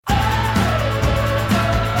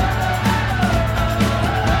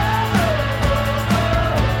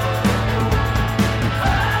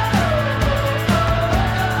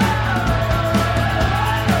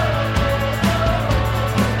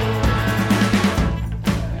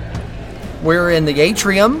We're in the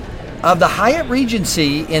atrium of the Hyatt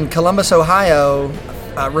Regency in Columbus, Ohio,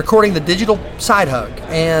 recording the Digital Side Hug.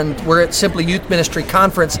 And we're at Simply Youth Ministry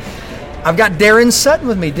Conference. I've got Darren Sutton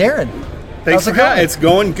with me. Darren. Thanks for having me. It's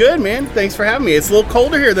going good, man. Thanks for having me. It's a little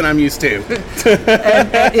colder here than I'm used to.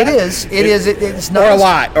 and it is. It's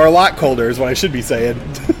not. Or a lot colder is what I should be saying.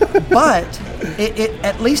 But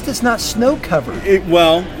at least it's not snow covered.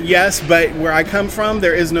 Well, yes, but where I come from,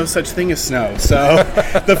 there is no such thing as snow. So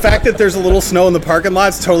the fact that there's a little snow in the parking lot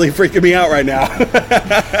is totally freaking me out right now.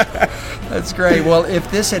 That's great. Well, if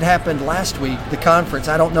this had happened last week, the conference,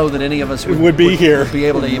 I don't know that any of us would be here. Would be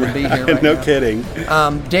able to even be here right no now. Kidding.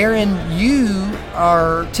 Darren,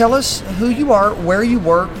 tell us who you are, where you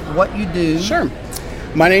work, what you do. Sure.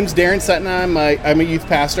 My name's Darren Sutton. I'm a youth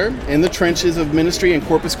pastor in the trenches of ministry in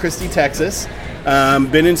Corpus Christi, Texas.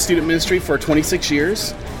 Been in student ministry for 26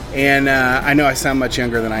 years. And I know I sound much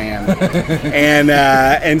younger than I am.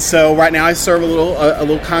 and so right now I serve a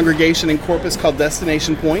little congregation in Corpus called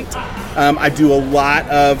Destination Point. I do a lot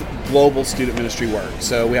of global student ministry work.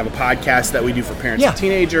 So we have a podcast that we do for parents of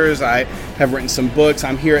teenagers. I have written some books.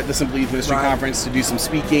 I'm here at the Simply Youth Ministry Conference to do some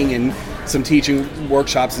speaking and some teaching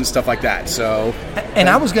workshops and stuff like that. So, and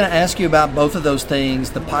I was going to ask you about both of those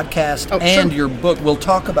things, the podcast and your book. We'll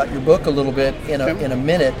talk about your book a little bit in a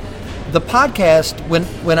minute. The podcast,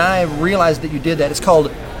 when I realized that you did that, it's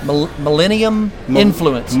called Millennium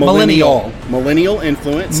Influence. Millennial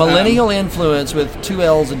Influence. Millennial Influence with 2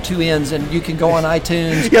 L's and 2 N's, and you can go on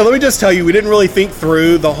iTunes. Yeah, let me just tell you, we didn't really think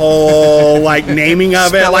through the whole naming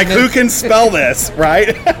of it. Like, who can spell this, right?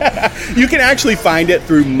 You can actually find it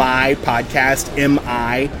through my podcast,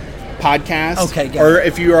 MI Podcast. Okay, got or it.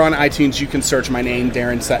 if you are on iTunes, you can search my name,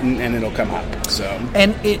 Darren Sutton, and it'll come up. So,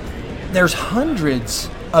 and there's hundreds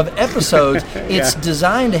of episodes. It's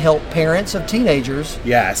designed to help parents of teenagers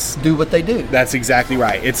do what they do. That's exactly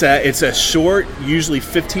right. It's a short, usually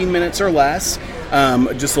 15 minutes or less,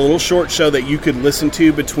 just a little short show that you could listen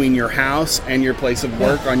to between your house and your place of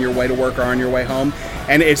work, on your way to work or on your way home.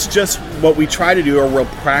 And it's just what we try to do are real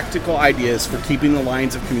practical ideas for keeping the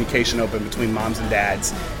lines of communication open between moms and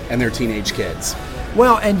dads and their teenage kids.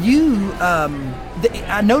 Well, and you,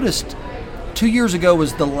 I noticed 2 years ago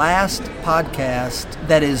was the last podcast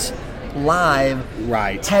that is live.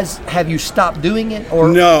 Right. Have you stopped doing it? Or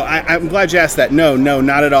no? I'm glad you asked that. No,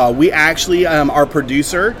 not at all. We actually, our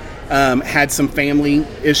producer had some family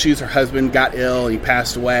issues. Her husband got ill. He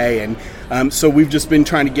passed away, and so we've just been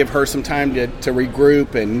trying to give her some time to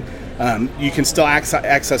regroup. And you can still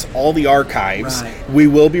access all the archives. Right. We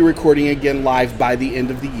will be recording again live by the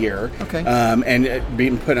end of the year. Okay. And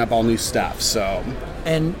being putting up all new stuff. So.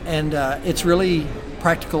 And it's really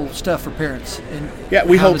practical stuff for parents. And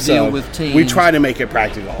we hope to so. Deal with teens. We try to make it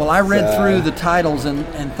practical. Well, I read through the titles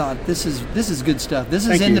and thought this is good stuff. This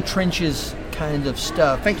is in the trenches kind of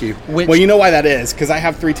stuff. Thank you. Well, you know why that is, because I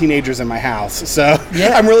have 3 teenagers in my house, so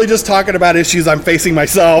I'm really just talking about issues I'm facing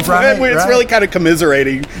myself. Right, it's really kind of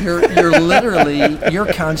commiserating. You're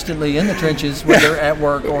you're constantly in the trenches, whether at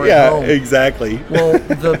work or at home. Yeah, exactly. Well,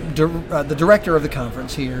 the director of the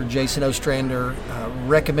conference here, Jason Ostrander,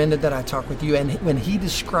 recommended that I talk with you, and when he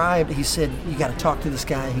said, you got to talk to this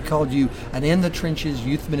guy. He called you an in the trenches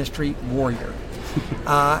youth ministry warrior.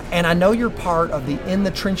 And I know you're part of the In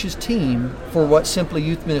the Trenches team for what Simply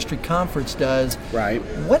Youth Ministry Conference does. Right.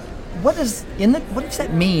 What does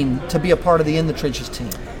that mean to be a part of the In the Trenches team?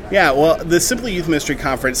 Yeah, well, the Simply Youth Ministry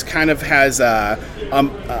Conference kind of has a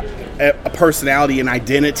personality and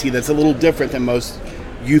identity that's a little different than most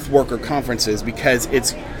youth worker conferences, because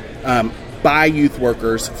it's by youth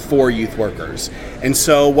workers for youth workers. And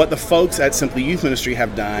so what the folks at Simply Youth Ministry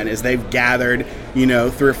have done is they've gathered,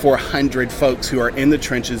 300 or 400 folks who are in the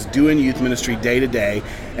trenches doing youth ministry day to day,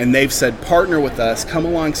 and they've said, partner with us, come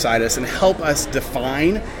alongside us, and help us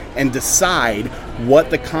define and decide what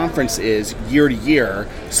the conference is year to year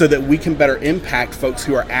so that we can better impact folks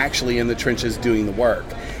who are actually in the trenches doing the work.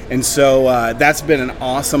 And so that's been an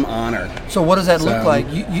awesome honor. So what does that look like?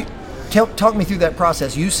 Talk me through that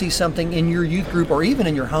process. You see something in your youth group or even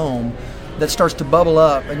in your home that starts to bubble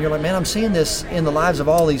up, and you're like, man, I'm seeing this in the lives of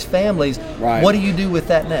all these families. Right. What do you do with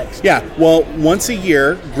that next? Yeah, well, once a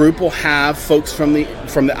year, group will have folks from the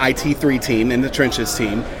IT3 team and the trenches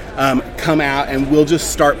team come out, and we'll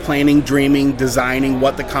just start planning, dreaming, designing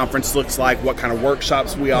what the conference looks like, what kind of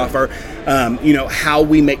workshops we offer, how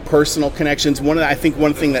we make personal connections. One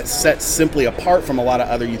thing that sets Simply apart from a lot of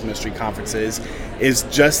other youth ministry conferences is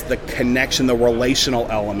just the connection, the relational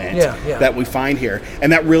element that we find here.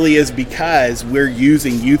 And that really is because we're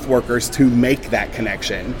using youth workers to make that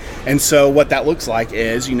connection. And so what that looks like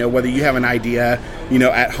is, whether you have an idea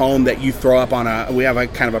at home that you throw up on we have a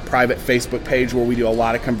kind of a private Facebook page where we do a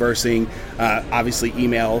lot of conversing, obviously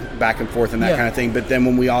email back and forth and that kind of thing. But then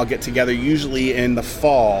when we all get together, usually in the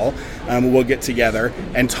fall, we'll get together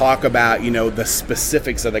and talk about, the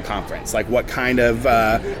specifics of the conference, like what kind of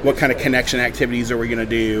connection activities are we going to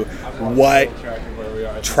do, what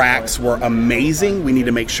tracks were amazing. We need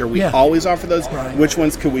to make sure we always offer those. Right. Which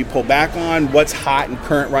ones could we pull back on? What's hot and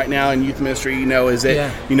current right now in youth ministry? Is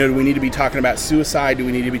it, do we need to be talking about suicide? Do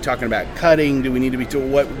we need to be talking about cutting? Do we need to be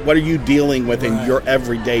what are you dealing with in your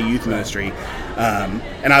everyday youth ministry?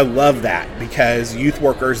 And I love that because youth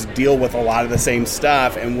workers deal with a lot of the same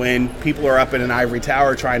stuff, and when people are up in an ivory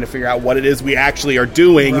tower trying to figure out what it is we actually are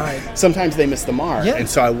doing, sometimes they miss the mark. And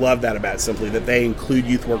so I love that about Simply, that they include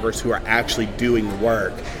youth workers who are actually doing the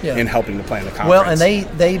work in helping to plan the conference. Well, and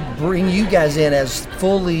they bring you guys in as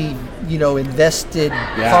fully invested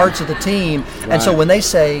parts of the team. And so when they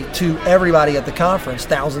say to everybody at the conference,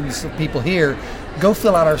 thousands of people here, go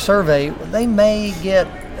fill out our survey, they may get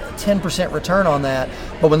 10% return on that.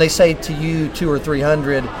 But when they say to you 200 or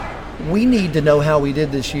 300, we need to know how we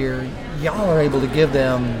did this year, y'all are able to give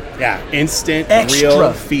them instant extra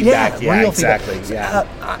real feedback. Real exactly. Feedback.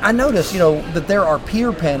 I noticed that there are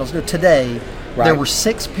peer panels today. There were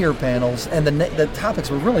 6 peer panels, and the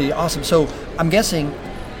topics were really awesome. So I'm guessing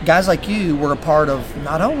guys like you were a part of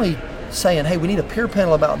not only saying, hey, we need a peer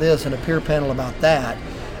panel about this and a peer panel about that.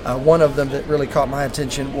 One of them that really caught my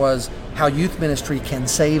attention was how youth ministry can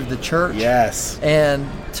save the church. Yes. And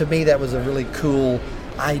to me, that was a really cool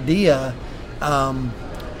idea.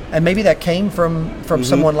 And maybe that came from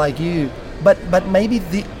someone like you. But maybe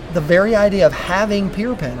the very idea of having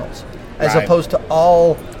peer panels as opposed to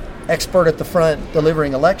all expert at the front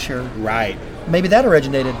delivering a lecture. Right. Maybe that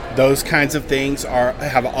originated. Those kinds of things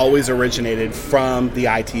have always originated from the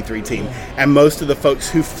IT3 team. And most of the folks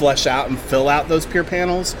who flesh out and fill out those peer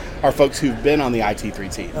panels are folks who've been on the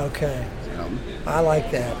IT3 team. Okay. I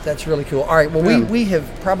like that. That's really cool. All right. Well, we have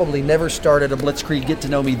probably never started a Blitzkrieg Get to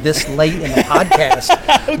Know Me this late in the podcast,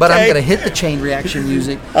 but I'm going to hit the chain reaction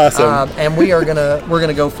music. Awesome. And we're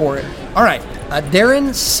gonna go for it. All right.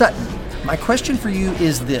 Darren Sutton, my question for you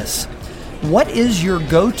is this. What is your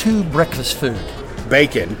go-to breakfast food?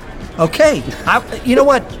 Bacon. Okay. You know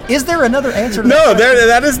what? Is there another answer to that? No,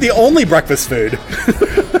 that is the only breakfast food.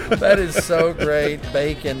 That is so great.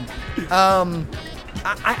 Bacon.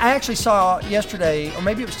 I actually saw yesterday, or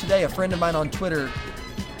maybe it was today, a friend of mine on Twitter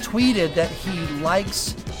tweeted that he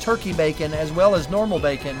likes turkey bacon as well as normal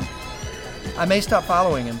bacon. I may stop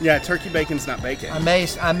following him. Yeah, turkey bacon's not bacon. I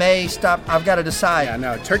may stop. I've got to decide. Yeah,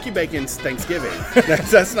 no, turkey bacon's Thanksgiving.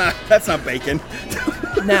 that's not bacon.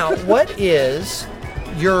 Now, what is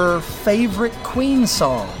your favorite Queen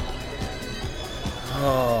song?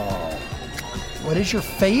 Oh. What is your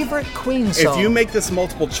favorite Queen song? If you make this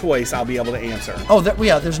multiple choice, I'll be able to answer. Oh,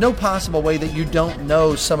 there's no possible way that you don't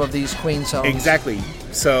know some of these Queen songs. Exactly.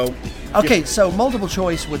 So. Okay, so multiple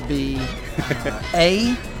choice would be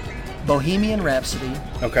A, Bohemian Rhapsody.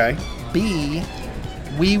 Okay. B,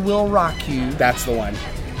 We Will Rock You. That's the one.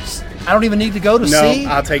 I don't even need to go to C? No,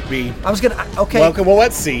 I'll take B. I was going to, okay. Well,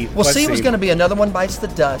 let's see. Well, C was going to be Another One Bites the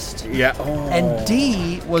Dust. Yeah. Oh. And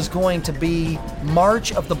D was going to be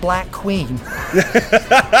March of the Black Queen.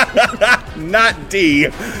 Not D.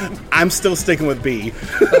 I'm still sticking with B.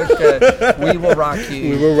 Okay. We Will Rock You.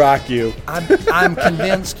 We Will Rock You. I'm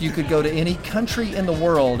convinced you could go to any country in the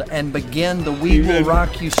world and begin the We Will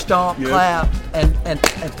Rock You stomp, clap, and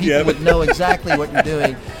people would know exactly what you're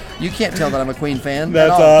doing. You can't tell that I'm a Queen fan.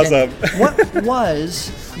 That's awesome. What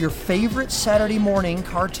was your favorite Saturday morning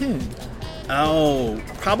cartoon? Oh,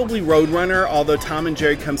 probably Roadrunner, although Tom and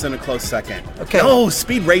Jerry comes in a close second. Okay. Oh,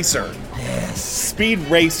 Speed Racer. Yes. Speed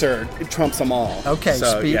Racer, it trumps them all. Okay,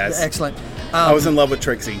 so, Speed, yes. Excellent. I was in love with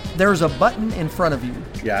Trixie. There's a button in front of you.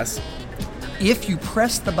 Yes. If you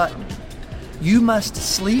press the button, you must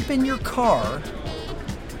sleep in your car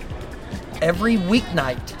every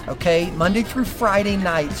weeknight, okay? Monday through Friday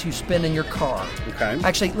nights you spend in your car. Okay.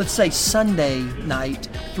 Actually, let's say Sunday night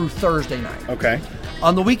through Thursday night. Okay.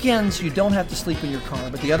 On the weekends, you don't have to sleep in your car,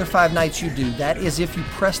 but the other 5 nights you do. That is if you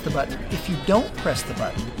press the button. If you don't press the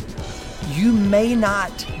button, you may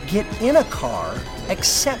not get in a car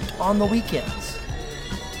except on the weekends.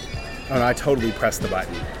 Oh, no, I totally pressed the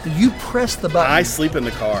button. You press the button. I sleep in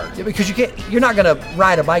the car. Yeah, because you're not going to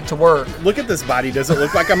ride a bike to work. Look at this body. Does it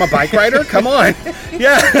look like I'm a bike rider? Come on.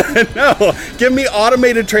 Yeah, no. Give me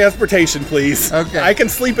automated transportation, please. Okay. I can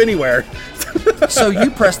sleep anywhere. So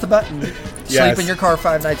you press the button Sleep in your car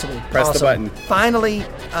 5 nights a week. Press the button. Finally,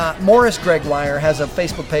 Morris Gregoire has a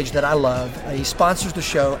Facebook page that I love. He sponsors the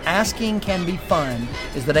show. Asking Can Be Fun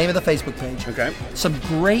is the name of the Facebook page. Okay. Some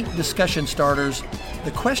great discussion starters.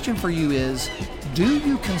 The question for you is, do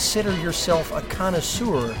you consider yourself a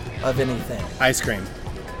connoisseur of anything? Ice cream.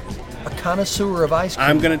 A connoisseur of ice cream?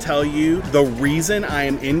 I'm going to tell you the reason I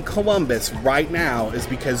am in Columbus right now is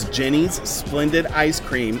because Jenny's Splendid Ice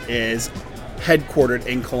Cream is headquartered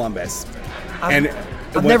in Columbus.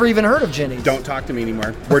 I've never even heard of Jenny's. Don't talk to me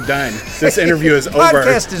anymore. We're done. This interview is over.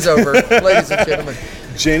 Podcast is over, ladies and gentlemen.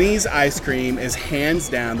 Jenny's Ice Cream is hands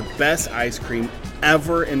down the best ice cream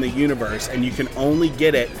ever in the universe, and you can only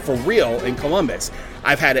get it for real in Columbus.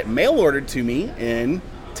 I've had it mail ordered to me in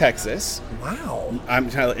Texas. Wow. I'm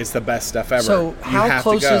telling you, it's the best stuff ever. So how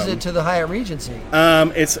close is it to the Hyatt Regency?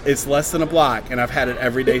 It's less than a block, and I've had it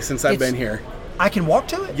every day since I've been here. I can walk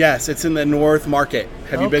to it? Yes, it's in the North Market.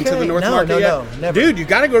 Have you been to the North Market yet? No, never. Dude, you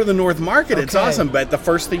got to go to the North Market. It's awesome. But the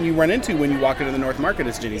first thing you run into when you walk into the North Market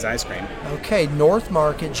is Jenny's Ice Cream. Okay, North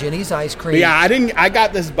Market, Jenny's Ice Cream. But yeah, I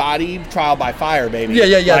got this body trial by fire, baby. Yeah.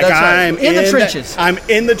 Like, that's right. In the trenches. I'm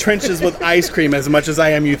in the trenches with ice cream as much as I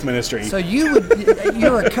am youth ministry. So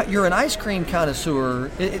you're an ice cream connoisseur.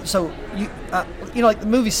 So you like the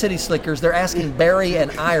movie City Slickers, they're asking Barry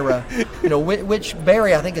and Ira, which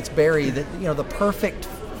Barry, I think it's Barry, that the perfect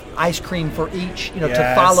ice cream for each,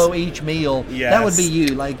 to follow each meal. Yes. That would be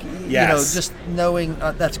you, Yes. just knowing.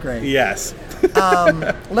 That's great. Yes.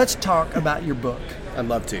 Let's talk about your book. I'd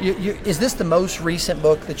love to. Is this the most recent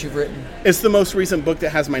book that you've written? It's the most recent book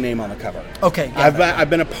that has my name on the cover. Okay. I've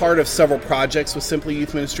been a part of several projects with Simply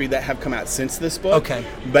Youth Ministry that have come out since this book. Okay.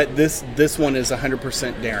 But this one is 100%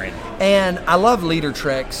 Darren. And I love Leader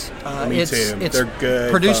Treks. Me too. They're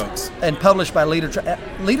good produced folks. and published by Leader Treks.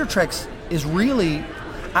 Leader Treks is really...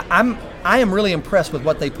 I am really impressed with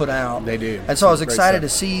what they put out. They do. And so I was excited to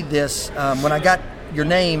see this. When I got your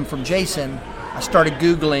name from Jason, I started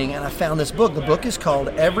Googling and I found this book. The book is called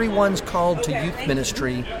Everyone's Called to Youth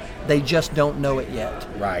Ministry. They Just Don't Know It Yet.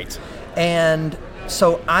 Right. And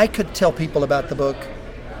so I could tell people about the book,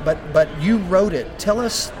 but you wrote it. Tell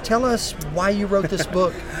us why you wrote this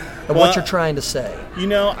book and what you're trying to say.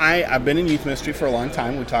 I've been in youth ministry for a long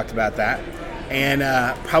time. We talked about that. And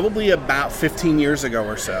probably about 15 years ago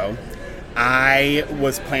or so, I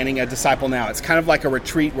was planning a Disciple Now. It's kind of like a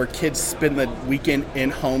retreat where kids spend the weekend in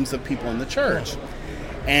homes of people in the church.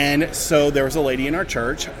 And so there was a lady in our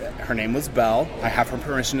church. Her name was Belle. I have her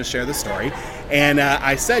permission to share the story. And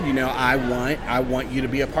I said, I want you to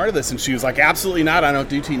be a part of this. And she was like, absolutely not. I don't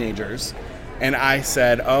do teenagers. And I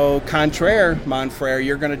said, oh, contraire, mon frere,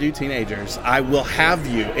 you're going to do teenagers. I will have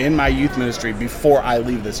you in my youth ministry before I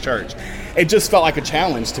leave this church. It just felt like a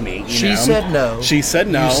challenge to me. She said no. She said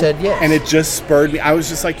no. You said yes. And it just spurred me. I was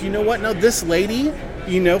just like, you know what? No, this lady,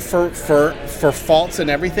 for faults and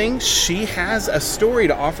everything, she has a story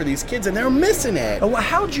to offer these kids, and they're missing it. Oh,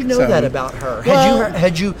 how did you know that about her?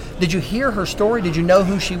 Did you hear her story? Did you know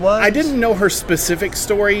who she was? I didn't know her specific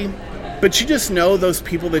story. But you just know those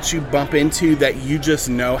people that you bump into that you just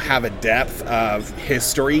know have a depth of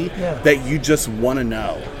history that you just want to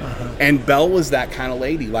know. Uh-huh. And Belle was that kind of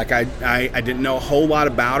lady. Like I didn't know a whole lot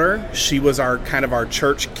about her. She was our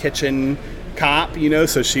church kitchen cop,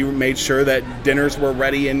 so she made sure that dinners were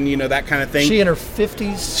ready and, that kind of thing. She in her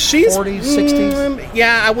 50s, 40s, 60s?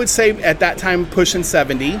 Yeah, I would say at that time pushing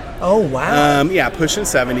 70. Oh, wow. Pushing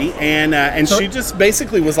 70. And so, she just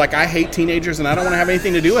basically was like, I hate teenagers and I don't want to have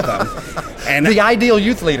anything to do with them. And the ideal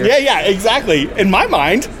youth leader. Yeah, exactly. In my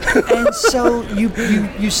mind. And so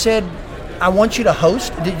you said, I want you to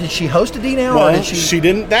host. Did she host a D-Now? Well, or did she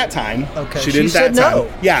didn't that time. Okay. She didn't said that no.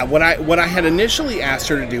 time. Yeah, what I had initially asked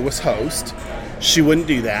her to do was host. She wouldn't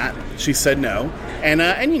do that. She said no. And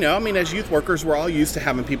as youth workers, we're all used to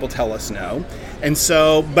having people tell us no. And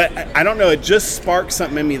so, but I don't know, it just sparked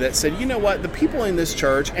something in me that said, you know what, the people in this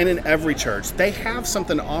church and in every church, they have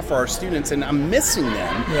something to offer our students, and I'm missing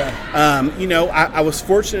them. Yeah. I was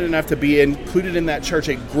fortunate enough to be included in that church.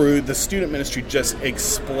 It grew. The student ministry just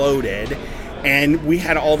exploded. And we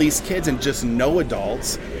had all these kids and just no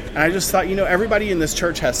adults. And I just thought, everybody in this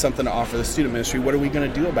church has something to offer the student ministry. What are we going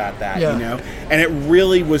to do about that, And it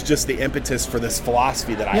really was just the impetus for this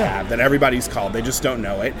philosophy that I have, that everybody's called. They just don't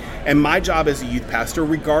know it. And my job as a youth pastor,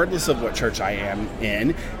 regardless of what church I am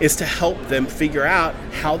in, is to help them figure out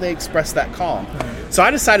how they express that call. So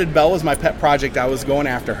I decided Belle was my pet project. I was going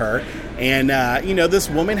after her. And, this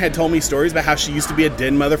woman had told me stories about how she used to be a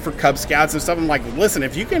den mother for Cub Scouts and stuff. I'm like, listen,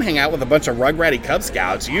 if you can hang out with a bunch of rug-ratty Cub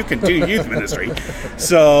Scouts, you can do youth ministry.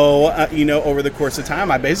 So, over the course of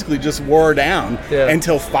time, I basically just wore her down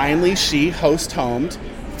until finally she host-homed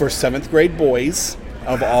for 7th grade boys,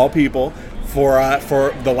 of all people, for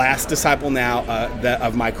the last disciple now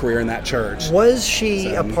of my career in that church. Was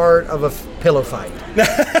she a part of a pillow fight?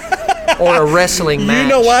 Or a wrestling match? You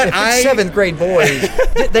know what? If it's 7th grade boys,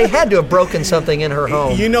 they had to have broken something in her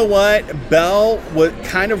home. You know what? Belle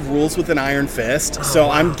kind of rules with an iron fist, so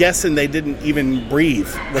wow. I'm guessing they didn't even breathe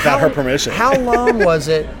without her permission. How long was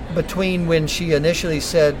it between when she initially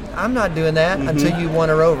said, I'm not doing that, until you won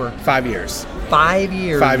her over? 5 years. 5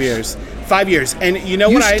 years? 5 years. 5 years. And you know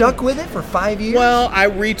what? You stuck with it for 5 years? Well, I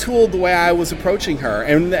retooled the way I was approaching her.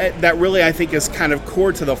 And that really, I think, is kind of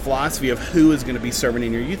core to the philosophy of who is going to be serving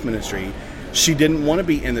in your youth ministry. She didn't want to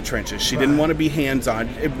be in the trenches. She didn't want to be hands-on,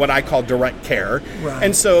 what I call direct care. Right.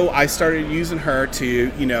 And so I started using her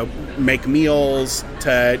to, make meals,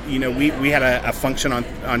 to, we had a function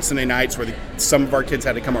on Sunday nights where some of our kids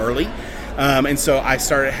had to come early. And so I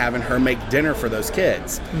started having her make dinner for those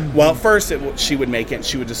kids. Mm-hmm. Well, at first she would make it and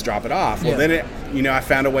she would just drop it off. Well, then I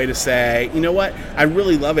found a way to say, you know what? I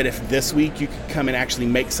really love it if this week you could come and actually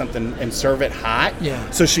make something and serve it hot. Yeah.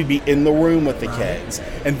 So she'd be in the room with the kids.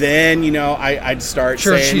 And then, I'd start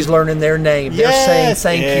saying... she's learning their name. Yes, they're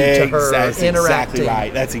saying thank you to her. That's interacting. Exactly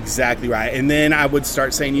right. That's exactly right. And then I would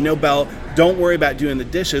start saying, Belle, don't worry about doing the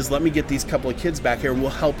dishes. Let me get these couple of kids back here and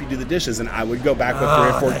we'll help you do the dishes. And I would go back with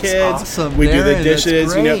 3 or 4 kids. Awesome. We do the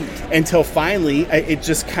dishes, that's until finally it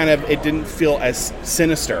just it didn't feel as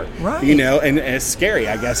sinister, right. And as scary,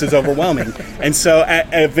 I guess, as overwhelming. And so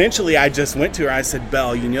eventually I just went to her. I said,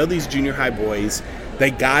 Belle, these junior high boys, they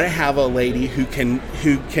got to have a lady who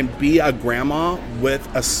can be a grandma with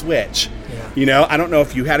a switch. Yeah. I don't know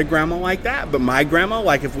if you had a grandma like that, but my grandma,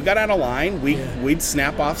 like if we got out of line, we'd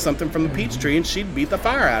snap off something from the peach tree and she'd beat the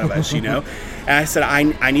fire out of us, And I said,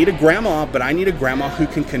 I need a grandma, but I need a grandma who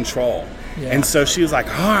can control. Yeah. And so she was like,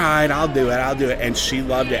 all right, I'll do it. And she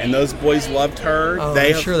loved it. And those boys loved her.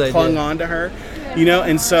 They clung on to her.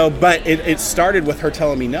 And so, but it started with her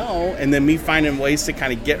telling me no, and then me finding ways to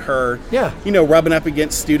kind of get her, rubbing up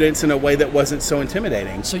against students in a way that wasn't so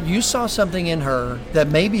intimidating. So you saw something in her that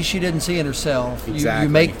maybe she didn't see in herself. Exactly. You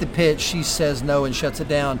make the pitch, she says no and shuts it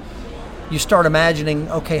down. You start imagining,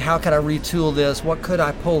 okay, how can I retool this? What could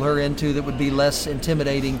I pull her into that would be less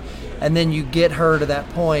intimidating? And then you get her to that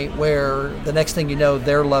point where the next thing you know,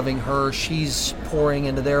 they're loving her. She's pouring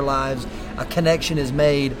into their lives. A connection is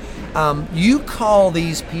made. You call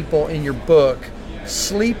these people in your book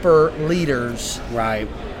sleeper leaders, right?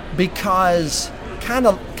 Because kind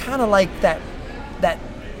of like that.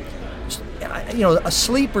 A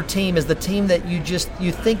sleeper team is the team that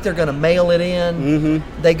you think they're going to mail it in.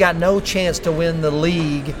 Mm-hmm. They got no chance to win the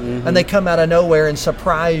league, and they come out of nowhere and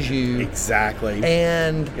surprise you. Exactly.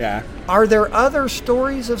 And are there other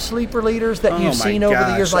stories of sleeper leaders that you've seen over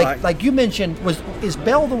the years? Like you mentioned, is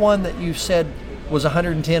Belle the one that you said was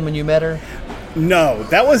 110 when you met her? No,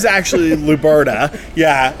 that was actually Luberta.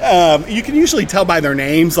 Yeah, you can usually tell by their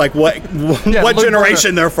names, like what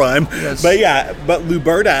generation they're from. Yes. But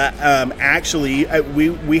Luberta, actually,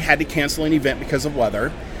 we had to cancel an event because of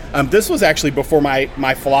weather. This was actually before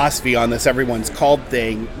my philosophy on this everyone's called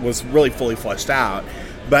thing was really fully fleshed out.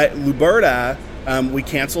 But Luberta, we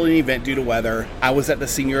canceled an event due to weather. I was at the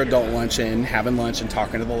senior adult luncheon, having lunch and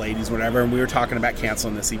talking to the ladies, whatever, and we were talking about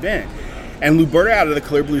canceling this event. And Luberta, out of the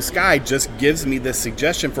clear blue sky, just gives me this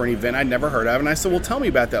suggestion for an event I'd never heard of. And I said, well, tell me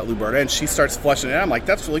about that, Luberta. And she starts fleshing it out. I'm like,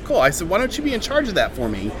 that's really cool. I said, why don't you be in charge of that for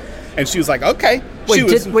me? And she was like, okay.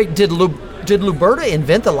 Did Luberta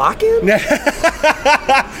invent the lock-in?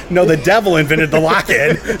 No, the devil invented the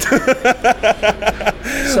lock-in.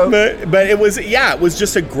 But it was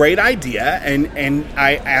just a great idea. And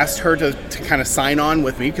I asked her to kind of sign on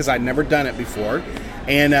with me because I'd never done it before.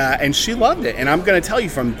 And she loved it. And I'm going to tell you,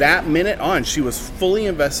 from that minute on, she was fully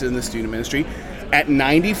invested in the student ministry. At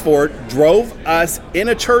 94, drove us in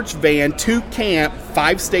a church van to camp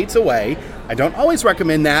 5 states away. I don't always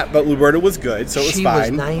recommend that, but Luberta was good, so it was fine.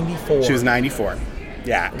 She was 94. She was 94.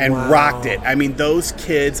 Yeah, and rocked it. I mean, those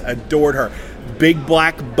kids adored her. Big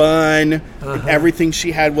black bun. Everything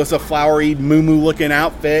she had was a flowery, moo-moo-looking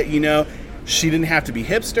outfit, She didn't have to be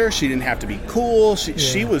hipster. She didn't have to be cool.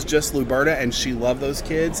 She was just Luberta, and she loved those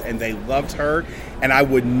kids, and they loved her. And I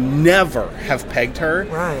would never have pegged her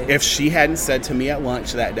if she hadn't said to me at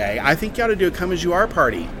lunch that day, I think you ought to do a Come As You Are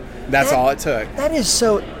party. That's all it took. That is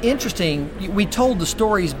so interesting. We told the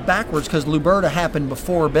stories backwards because Luberta happened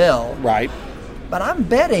before Belle. Right. But I'm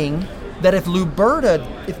betting that if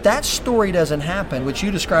that story doesn't happen, which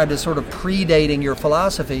you described as sort of predating your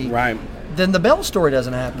philosophy, right, then the Belle story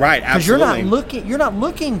doesn't happen. Right, absolutely. Because you're not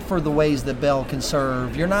looking for the ways that Belle can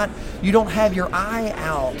serve. You don't have your eye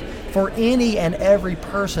out. for any and every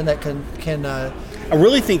person that can. I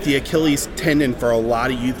really think the Achilles tendon for a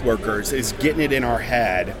lot of youth workers is getting it in our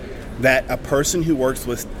head that a person who works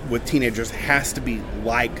with teenagers has to be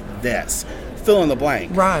like this. Fill in the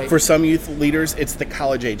blank. Right. For some youth leaders, it's the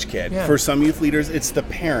college-age kid. Yeah. For some youth leaders, it's the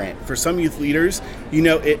parent. For some youth leaders,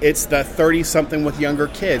 it's the 30-something with younger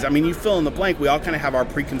kids. I mean, you fill in the blank. We all kind of have our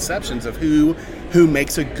preconceptions of who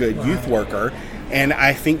makes a good youth worker. And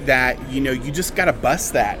I think that, you just got to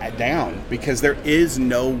bust that down, because there is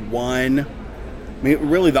no one. I mean,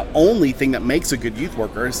 really the only thing that makes a good youth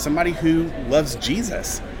worker is somebody who loves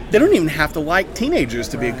Jesus. They don't even have to like teenagers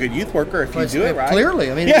to be a good youth worker if you do it right.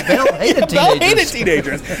 Clearly. I mean, Val hated teenagers. Val hated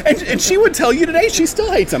teenagers. And she would tell you today she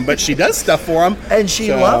still hates them, but she does stuff for them. And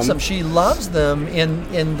she loves them. She loves them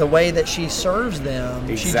in the way that she serves them.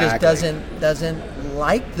 Exactly. She just doesn't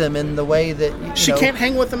like them in the way that, she can't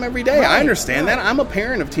hang with them every day. Right, I understand that. I'm a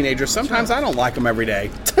parent of teenagers. Sometimes I don't like them every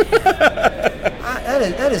day.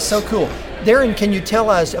 That is so cool. Darren, can you tell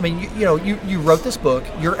us, I mean, you wrote this book.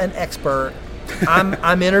 You're an expert.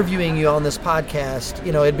 I'm interviewing you on this podcast.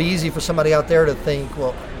 It'd be easy for somebody out there to think,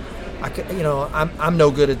 well, I'm no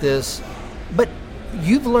good at this. But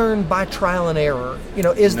you've learned by trial and error.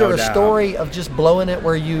 Is there a story of just blowing it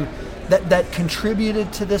where you that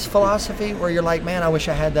contributed to this philosophy where you're like, man, I wish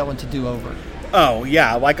I had that one to do over? Oh,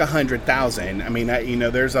 yeah, like 100,000. I mean,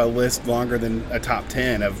 there's a list longer than a top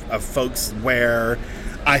 10 of folks where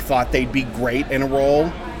I thought they'd be great in a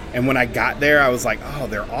role. And when I got there, I was like, oh,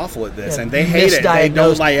 they're awful at this. And they hate it. They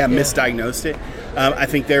don't misdiagnosed it. I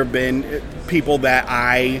think there have been people that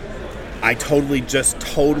I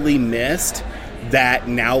totally missed that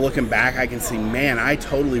now looking back, I can see, man, I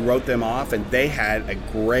totally wrote them off. And they had a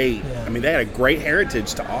great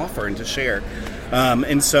heritage to offer and to share.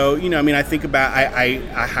 And so, I think about,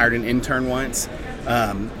 I hired an intern once.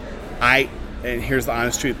 And here's the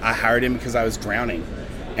honest truth. I hired him because I was drowning.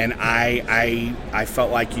 And I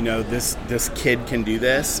felt like, this kid can do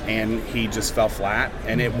this, and he just fell flat.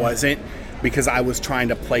 And it wasn't because I was trying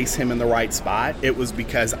to place him in the right spot. It was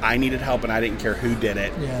because I needed help, and I didn't care who did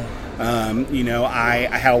it. Yeah.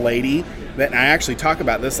 I had a lady that, and I actually talk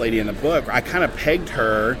about this lady in the book. I kind of pegged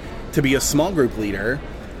her to be a small group leader,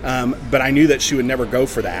 but I knew that she would never go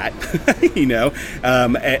for that,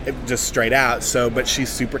 just straight out. But she's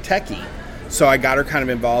super techie. So I got her kind of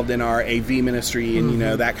involved in our AV ministry and,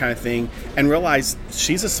 that kind of thing, and realized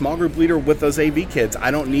she's a small group leader with those AV kids.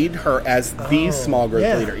 I don't need her as the small group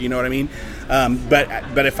leader. You know what I mean?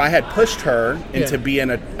 But if I had pushed her into being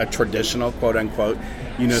a traditional, quote unquote,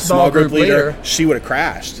 small group leader, she would have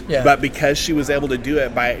crashed. Yeah. But because she was able to do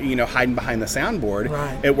it by, hiding behind the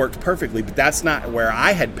soundboard, it worked perfectly. But that's not where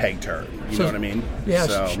I had pegged her. You know what I mean? Yeah,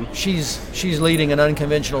 so she's leading an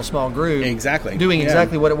unconventional small group. Exactly. Doing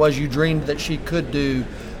exactly what it was you dreamed that she could do.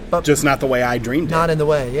 But just not the way I dreamed it. Not in the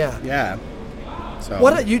way, yeah. Yeah. So.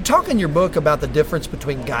 What you talk in your book about the difference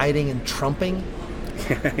between guiding and trumping?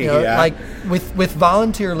 Like with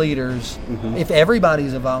volunteer leaders, if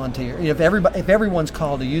everybody's a volunteer, if everyone's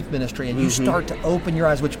called to youth ministry, and you start to open your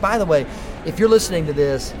eyes, which, by the way, if you're listening to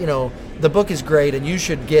this, the book is great and you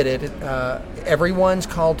should get it. Everyone's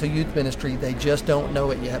called to youth ministry, they just don't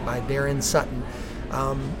know it yet, by Darren Sutton.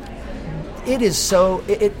 It is so,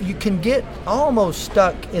 you can get almost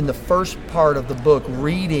stuck in the first part of the book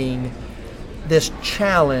reading this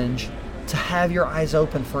challenge to have your eyes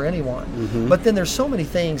open for anyone. But then there's so many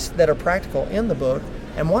things that are practical in the book,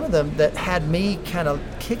 and one of them that had me kind of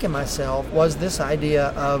kicking myself was this idea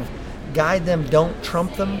of guide them, don't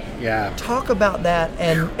trump them. Yeah. Talk about that,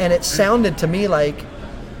 and it sounded to me like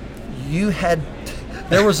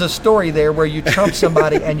there was a story there where you trumped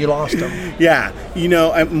somebody and you lost them. Yeah,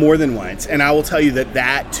 more than once. And I will tell you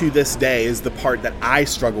that to this day is the part that I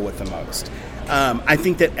struggle with the most. I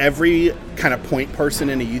think that every kind of point person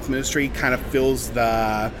in a youth ministry kind of feels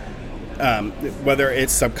the, whether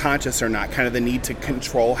it's subconscious or not, kind of the need to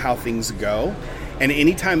control how things go. And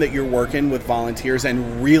anytime that you're working with volunteers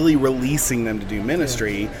and really releasing them to do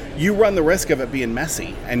ministry, you run the risk of it being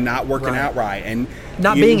messy and not working out right. And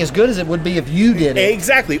not being as good as it would be if you did it.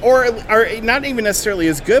 Exactly. Or not even necessarily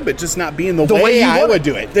as good, but just not being the way I would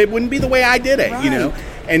do it. It wouldn't be the way I did it,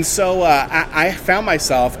 And so I found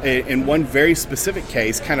myself in one very specific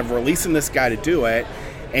case kind of releasing this guy to do it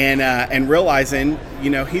and realizing,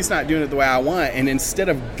 he's not doing it the way I want. And instead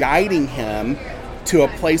of guiding him to a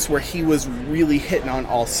place where he was really hitting on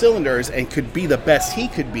all cylinders and could be the best he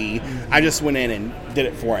could be, I just went in and did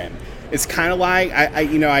it for him. It's kind of like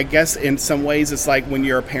I guess in some ways it's like when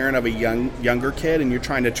you're a parent of a younger kid and you're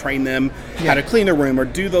trying to train them how to clean their room or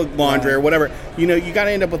do the laundry or whatever. You got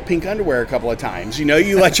to end up with pink underwear a couple of times.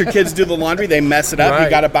 You let your kids do the laundry, they mess it up. Right. You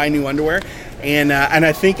got to buy new underwear, and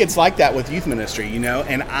I think it's like that with youth ministry.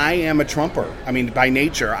 And I am a trumper. I mean, by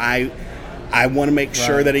nature, I want to make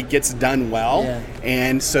sure that it gets done well,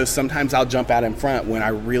 and so sometimes I'll jump out in front when I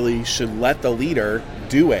really should let the leader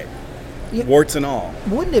do it. Warts and all.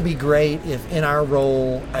 Wouldn't it be great if in our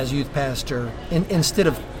role as youth pastor, instead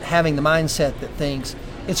of having the mindset that thinks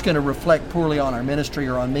it's going to reflect poorly on our ministry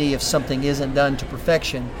or on me if something isn't done to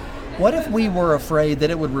perfection, what if we were afraid that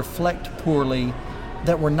it would reflect poorly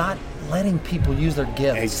that we're not letting people use their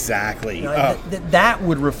gifts? Exactly. That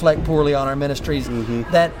would reflect poorly on our ministries.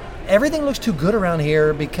 That everything looks too good around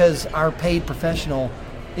here because our paid professional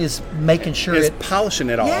is making sure it's polishing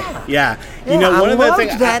it all. Yeah. One I of the loved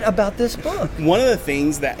things that about this book. One of the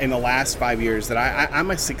things that in the last 5 years that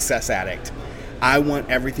I'm a success addict. I want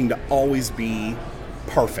everything to always be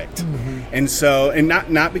perfect, and so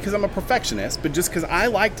not because I'm a perfectionist, but just because I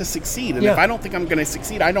like to succeed. And if I don't think I'm going to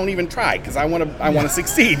succeed, I don't even try because I want to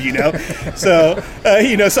succeed. So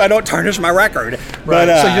so I don't tarnish my record. Right.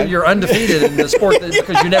 But, so you're undefeated in the sport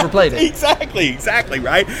because you never played it. Exactly,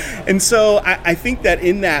 right. And so I think that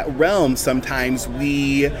in that realm, sometimes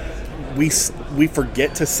we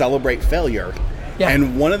forget to celebrate failure. Yeah.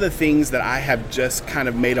 And one of the things that I have just kind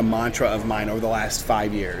of made a mantra of mine over the last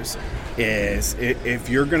 5 years is if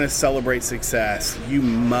you're going to celebrate success, you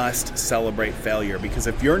must celebrate failure, because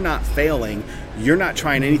if you're not failing, you're not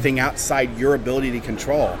trying anything outside your ability to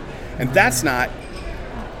control. And that's not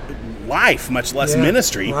life, much less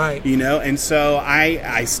ministry, right. And so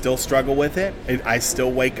I still struggle with it. I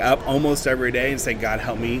still wake up almost every day and say, God,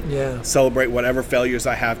 help me celebrate whatever failures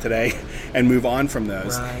I have today and move on from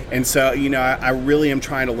those. Right. And so, I really am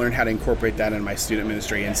trying to learn how to incorporate that in my student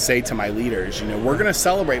ministry and say to my leaders, we're going to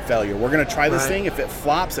celebrate failure. We're going to try this thing. If it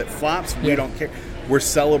flops, it flops. We don't care. We're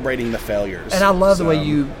celebrating the failures. And I love the way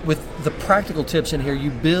you, with the practical tips in here, you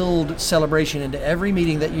build celebration into every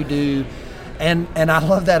meeting that you do. And I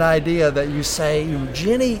love that idea that you say,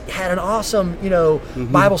 Jenny had an awesome,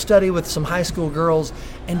 Bible study with some high school girls,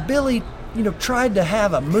 and Billy, tried to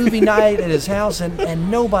have a movie night at his house,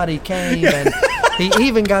 and nobody came, and he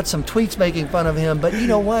even got some tweets making fun of him. But you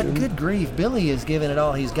know what? Good grief, Billy is giving it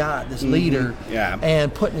all he's got, this leader,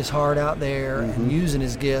 and putting his heart out there and using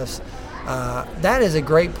his gifts. That is a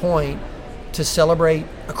great point to celebrate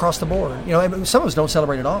across the board. Some of us don't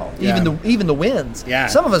celebrate at all. Even the wins. Yeah.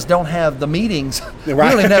 Some of us don't have the meetings. We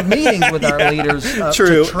don't even have meetings with our leaders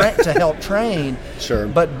to help train. Sure.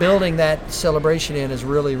 But building that celebration in is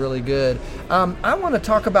really, really good. I want to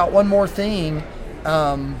talk about one more thing,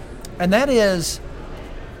 and that is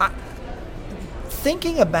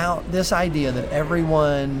thinking about this idea that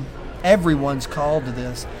everyone's called to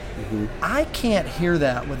this. I can't hear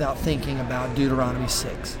that without thinking about Deuteronomy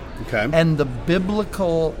 6. Okay. And the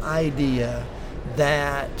biblical idea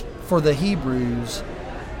that for the Hebrews,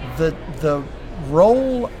 the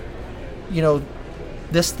role,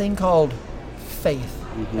 this thing called faith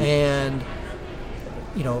and,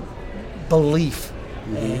 belief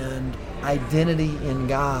and identity in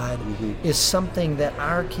God is something that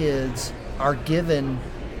our kids are given,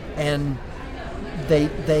 and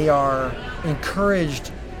they are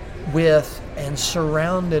encouraged with and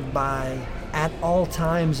surrounded by at all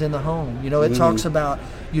times in the home. It talks about,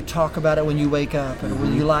 you talk about it when you wake up and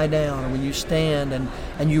when you lie down and when you stand,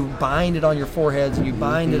 and you bind it on your foreheads and you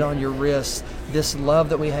bind it on your wrists, this love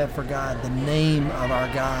that we have for God, the name of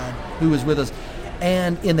our God who is with us.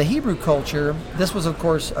 And in the Hebrew culture, this was of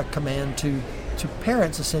course a command to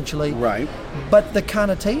parents essentially. Right. But the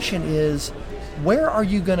connotation is, where are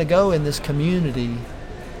you going to go in this community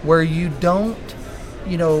where you don't,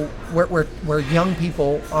 where young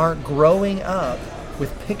people aren't growing up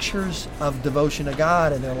with pictures of devotion to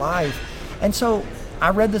God in their life? And so I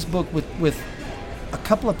read this book with a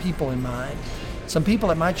couple of people in mind. Some people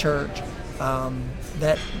at my church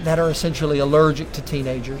that are essentially allergic to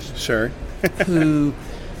teenagers. Sure. who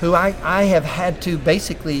I have had to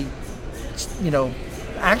basically,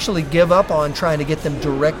 actually give up on trying to get them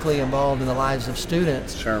directly involved in the lives of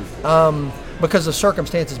students. Sure. Because of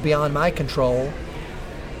circumstances beyond my control.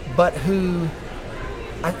 But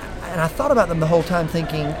I thought about them the whole time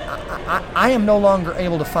thinking, I am no longer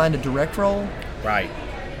able to find a direct role. Right.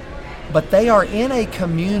 But they are in a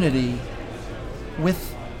community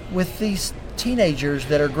with these teenagers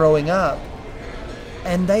that are growing up,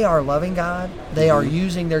 and they are loving God. They are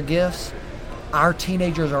using their gifts. Our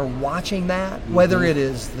teenagers are watching that, whether it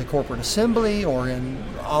is the corporate assembly or in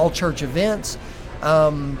all church events.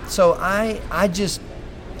 So I just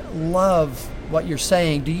love what you're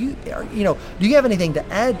saying. Do you have anything to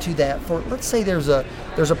add to that? For, let's say there's a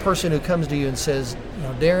person who comes to you and says,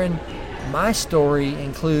 Darren, my story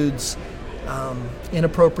includes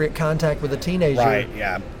inappropriate contact with a teenager, right,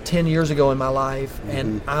 yeah, 10 years ago in my life,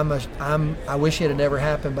 and I wish it had never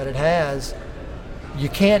happened, but it has. You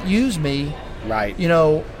can't use me, right?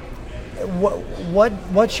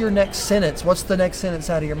 What's your next sentence? What's the next sentence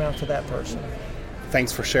out of your mouth to that person?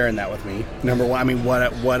 Thanks for sharing that with me. Number one, I mean, what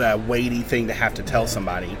a weighty thing to have to tell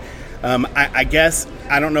somebody. I guess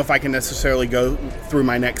I don't know if I can necessarily go through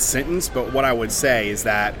my next sentence, but what I would say is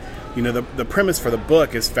that, the premise for the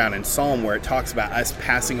book is found in Psalm, where it talks about us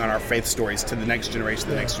passing on our faith stories to the next generation,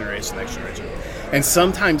 the next generation, the next generation. And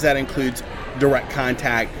sometimes that includes direct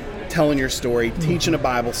contact, telling your story, teaching a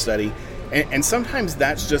Bible study. And sometimes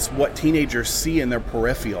that's just what teenagers see in their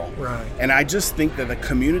peripheral. Right. And I just think that the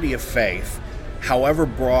community of faith, however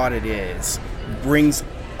broad it is, brings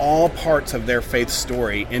all parts of their faith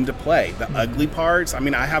story into play. The ugly parts, I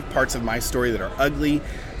mean, I have parts of my story that are ugly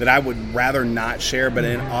that I would rather not share, but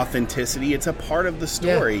in authenticity, it's a part of the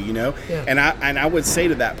story, Yeah. And I would say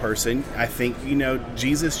to that person, I think,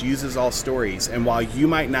 Jesus uses all stories. And while you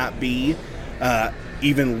might not be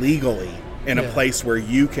even legally in a place where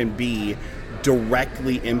you can be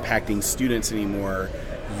directly impacting students anymore,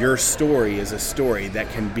 your story is a story that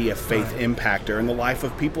can be a faith impactor in the life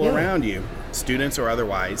of people around you, students or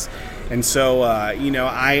otherwise. And so,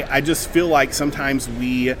 I just feel like sometimes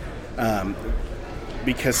we,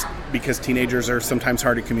 because teenagers are sometimes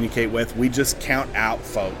hard to communicate with, we just count out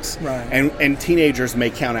folks. Right. And teenagers may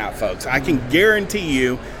count out folks. I can guarantee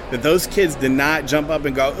you that those kids did not jump up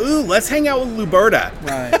and go, ooh, let's hang out with Luberta.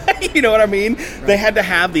 Right. You know what I mean? Right. They had to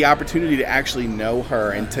have the opportunity to actually know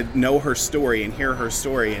her and to know her story and hear her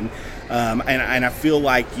story. And I feel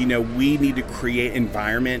like, we need to create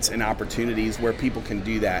environments and opportunities where people can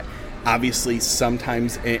do that. Obviously,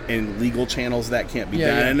 sometimes in legal channels that can't be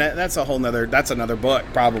done, and that's another book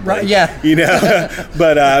probably. Right, yeah.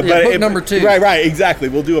 But book number 2. Right, exactly.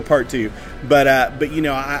 We'll do a part 2. But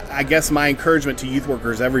I guess my encouragement to youth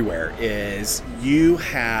workers everywhere is you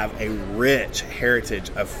have a rich heritage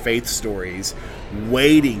of faith stories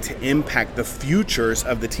waiting to impact the futures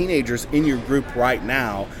of the teenagers in your group right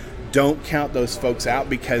now. Don't count those folks out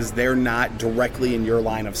because they're not directly in your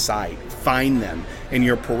line of sight. Find them in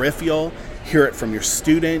your peripheral, hear it from your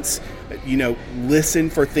students, listen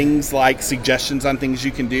for things like suggestions on things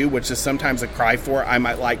you can do, which is sometimes a cry for, I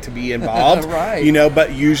might like to be involved, right.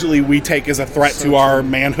 But usually we take as a threat to our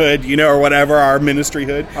manhood, or whatever, our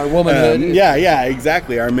ministryhood. Our womanhood. Yeah,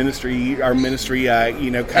 exactly. Our ministry,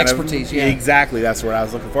 kind expertise, of. Yeah. Exactly, that's what I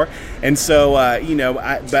was looking for. And so,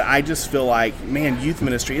 but I just feel like, man, youth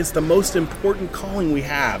ministry is the most important calling we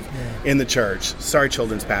have in the church. Sorry,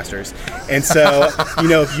 children's pastors. And so,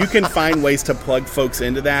 if you can find ways to plug folks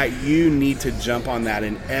into that, you need to jump on that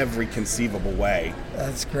in every conceivable way.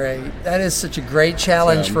 That's great. That is such a great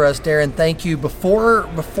challenge for us, Darren. Thank you. Before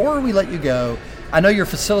we let you go, I know you're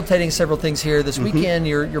facilitating several things here this weekend.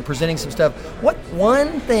 You're presenting some stuff. What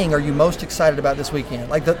one thing are you most excited about this weekend?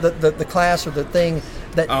 Like the class or the thing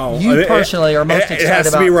that you personally are most excited about? It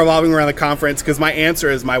has to be revolving around the conference, because my answer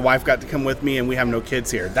is my wife got to come with me and we have no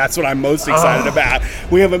kids here. That's what I'm most excited about.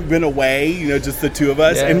 We haven't been away, just the two of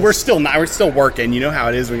us, and we're still working. You know how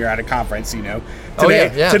it is when you're at a conference,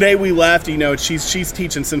 Today we left, she's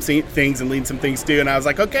teaching some things and leading some things too, and I was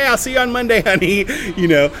like, okay, I'll see you on Monday, honey,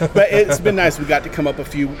 but it's been nice. We got to come up a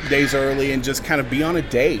few days early and just kind of be on a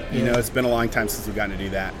date. It's been a long time since we've gotten to do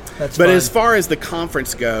that. That's but fun. As far as the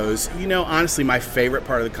conference goes, honestly, my favorite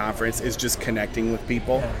part of the conference is just connecting with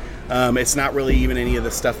people. It's not really even any of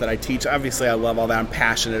the stuff that I teach. Obviously, I love all that. I'm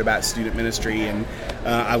passionate about student ministry, and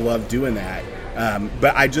I love doing that.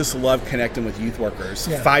 But I just love connecting with youth workers.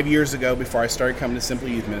 5 years ago, before I started coming to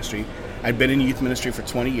Simply Youth Ministry, I'd been in youth ministry for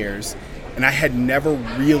 20 years, and I had never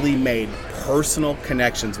really made personal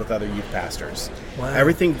connections with other youth pastors. Wow.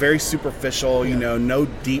 Everything very superficial, no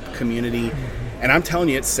deep community. And I'm telling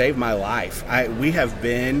you, it saved my life. We have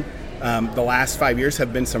been, the last 5 years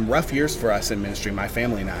have been some rough years for us in ministry, my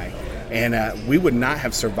family and I. And we would not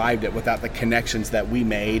have survived it without the connections that we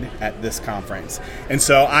made at this conference. And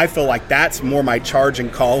so I feel like that's more my charge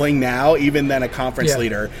and calling now, even than a conference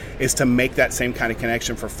leader, is to make that same kind of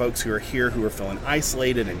connection for folks who are here, who are feeling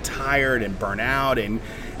isolated and tired and burnt out, and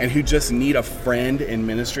who just need a friend in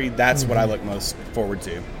ministry. That's what I look most forward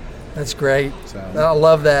to. That's great. I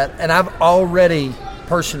love that. And I've already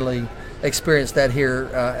personally experienced that here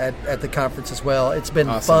at the conference as well. It's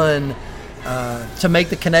been fun to make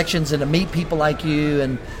the connections and to meet people like you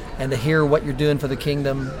and and to hear what you're doing for the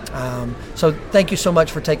kingdom. So thank you so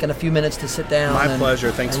much for taking a few minutes to sit down. My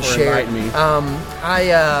pleasure. Thanks for share. inviting me.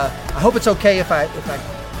 I hope it's okay if I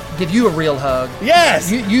give you a real hug.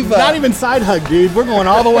 Yes. You've not even side hug, dude. We're going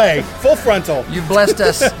all the way, full frontal. You've blessed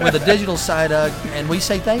us with a digital side hug, and we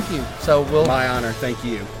say thank you. So my honor. Thank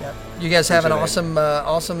you. Yep. You guys have an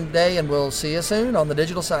awesome day, and we'll see you soon on the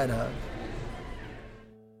digital side hug.